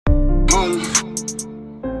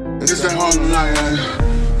It's that Harlem life.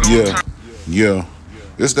 Yeah.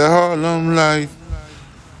 It's that Harlem life.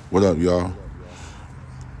 What up, y'all?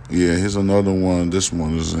 Yeah, here's another one. This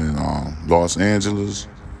one is in Los Angeles.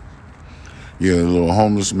 Yeah, a little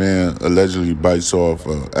homeless man allegedly bites off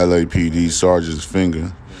a LAPD sergeant's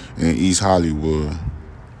finger in East Hollywood.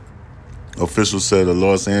 Officials said a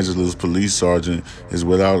Los Angeles police sergeant is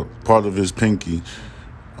without part of his pinky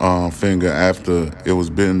finger after it was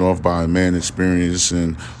bitten off by a man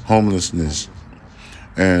experiencing homelessness.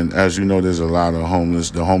 And as you know, there's a lot of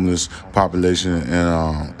the homeless population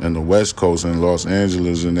in the West Coast in Los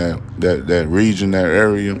Angeles, and that region, that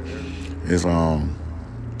area is out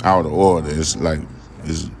of order. It's like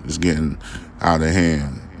it's getting out of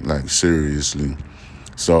hand, like seriously.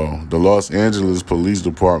 So the Los Angeles Police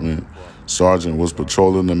Department sergeant was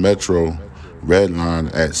patrolling the Metro Red Line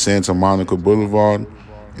at Santa Monica Boulevard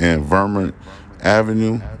and Vermont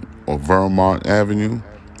Avenue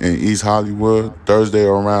in East Hollywood Thursday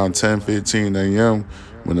around 10:15 a.m.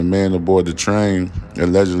 when a man aboard the train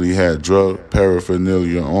allegedly had drug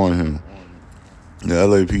paraphernalia on him. The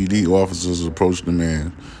LAPD officers approached the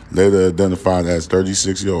man, later identified as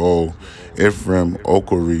 36-year-old Ephraim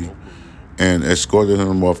Okori, and escorted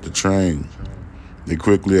him off the train. They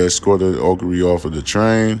quickly escorted Okori off of the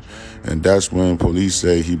train, and that's when police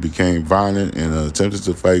say he became violent and attempted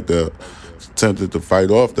to fight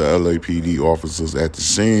off the LAPD officers at the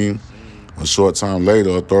scene. A short time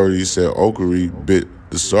later, authorities said Okori bit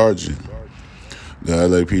the sergeant. The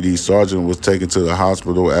LAPD sergeant was taken to the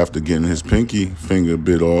hospital after getting his pinky finger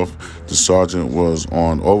bit off. The sergeant was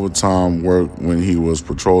on overtime work when he was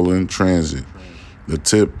patrolling transit. The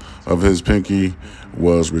tip of his pinky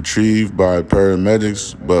was retrieved by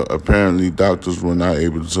paramedics, but apparently doctors were not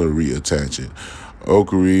able to reattach it.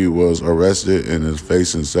 Okori was arrested and is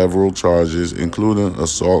facing several charges, including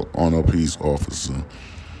assault on a peace officer.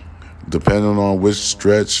 Depending on which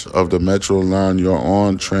stretch of the Metro line you're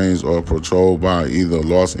on, trains are patrolled by either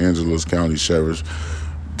Los Angeles County Sheriff's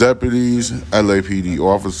deputies, LAPD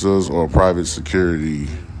officers, or private security.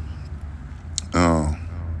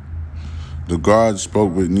 The guard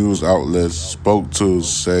spoke with news outlets, to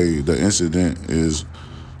say the incident is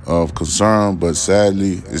of concern, but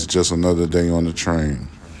sadly, it's just another day on the train.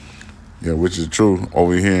 Yeah, which is true.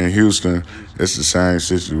 Over here in Houston, it's the same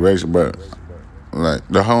situation, but like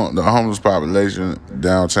the homeless population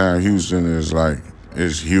downtown Houston is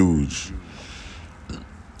huge.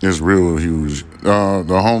 It's real huge.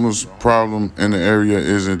 The homeless problem in the area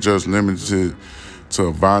isn't just limited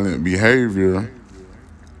to violent behavior.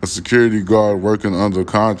 A security guard working under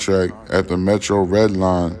contract at the Metro Red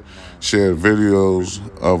Line shared videos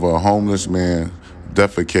of a homeless man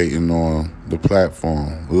defecating on the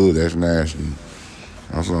platform. Ooh, that's nasty.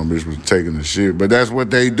 I saw a bitch was taking the shit. But that's what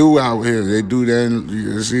they do out here. They do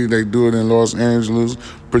that. They do it in Los Angeles.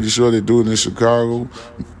 Pretty sure they do it in Chicago.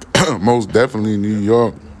 Most definitely New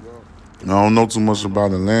York. I don't know too much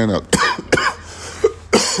about Atlanta.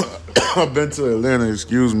 I've been to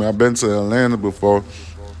Atlanta before,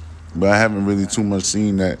 but I haven't really too much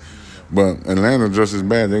seen that. But Atlanta just as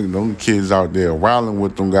bad. Them kids out there wilding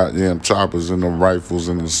with them goddamn choppers and them rifles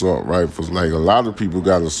and assault rifles. Like a lot of people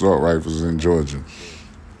got assault rifles in Georgia.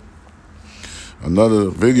 Another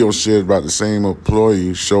video shared about the same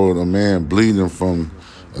employee showed a man bleeding from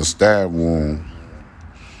a stab wound.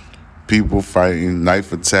 People fighting,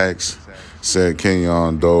 knife attacks, said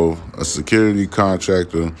Kenyon Dove. A security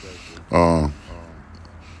contractor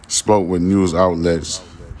spoke with news outlets.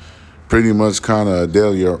 Pretty much kind of a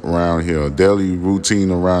daily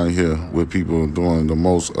routine around here with people doing the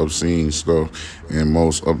most obscene stuff and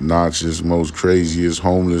most obnoxious, most craziest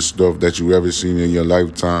homeless stuff that you ever seen in your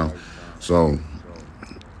lifetime. So,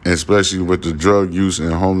 especially with the drug use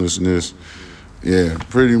and homelessness, yeah,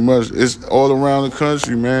 pretty much it's all around the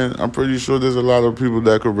country, man. I'm pretty sure there's a lot of people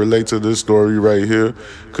that could relate to this story right here,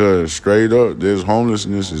 because straight up, there's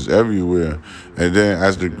homelessness is everywhere. And then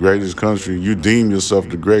as the greatest country, you deem yourself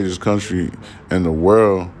the greatest country in the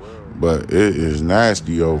world, but it is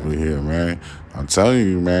nasty over here, man. I'm telling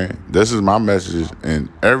you, man, this is my message. And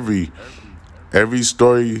every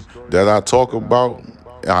story that I talk about,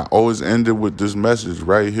 I always end it with this message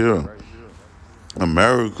right here.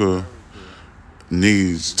 America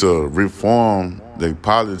needs to reform their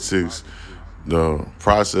politics, the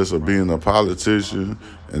process of being a politician,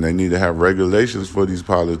 and they need to have regulations for these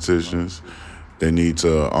politicians. They need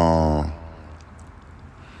to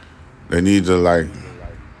like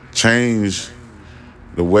change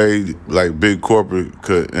the way like big corporate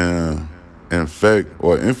could infect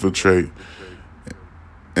or infiltrate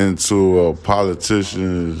into a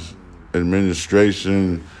politician's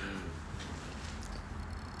administration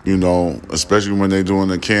Especially when they're doing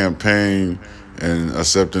a campaign and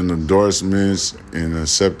accepting endorsements and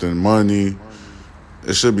accepting money.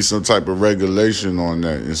 There should be some type of regulation on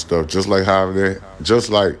that and stuff, just like how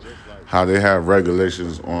they have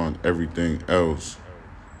regulations on everything else.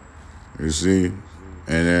 You see, and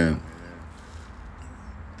then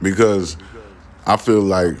because I feel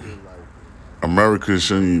like America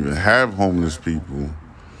shouldn't even have homeless people.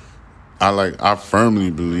 I firmly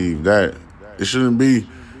believe that it shouldn't be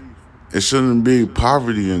it shouldn't be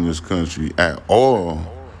poverty in this country at all.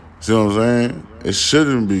 See what I'm saying? It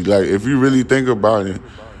shouldn't be. Like, if you really think about it,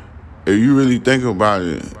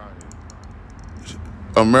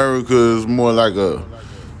 America is more like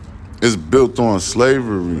it's built on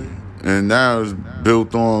slavery, and now it's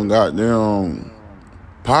built on goddamn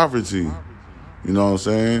poverty. You know what I'm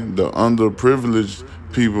saying? The underprivileged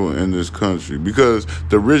people in this country. Because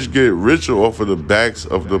the rich get richer off of the backs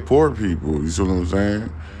of the poor people. You see what I'm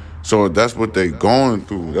saying? So that's what they going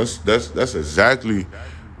through. That's exactly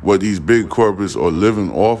what these big corporates are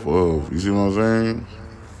living off of. You see what I'm saying?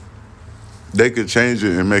 They could change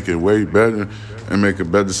it and make it way better and make a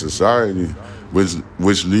better society,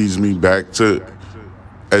 which leads me back to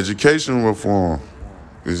education reform.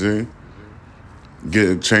 You see?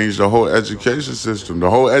 Change the whole education system. The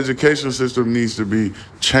whole education system needs to be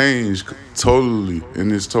changed totally.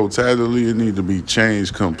 In its totality, it needs to be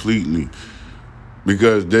changed completely.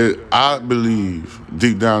 Because I believe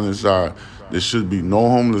deep down inside, there should be no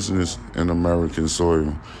homelessness in American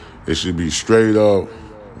soil. It should be straight up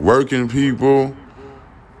working people.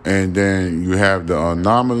 And then you have the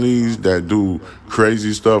anomalies that do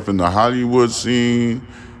crazy stuff in the Hollywood scene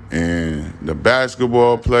and the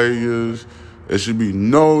basketball players. There should be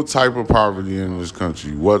no type of poverty in this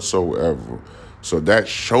country whatsoever. So that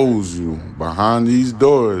shows you behind these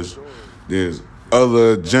doors, there's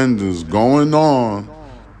other agendas going on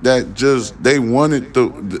that they want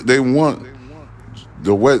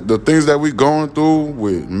the things that we going through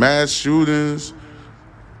with mass shootings,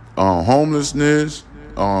 homelessness,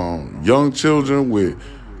 young children with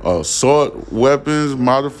assault weapons,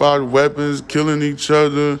 modified weapons, killing each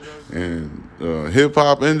other, and hip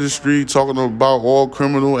hop industry talking about all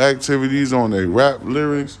criminal activities on their rap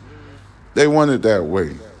lyrics. They want it that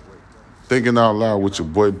way. Thinking out loud with your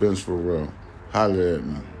boy Benz Pharrell. Holla at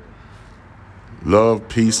me. Love,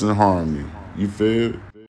 peace, and harmony. You feel?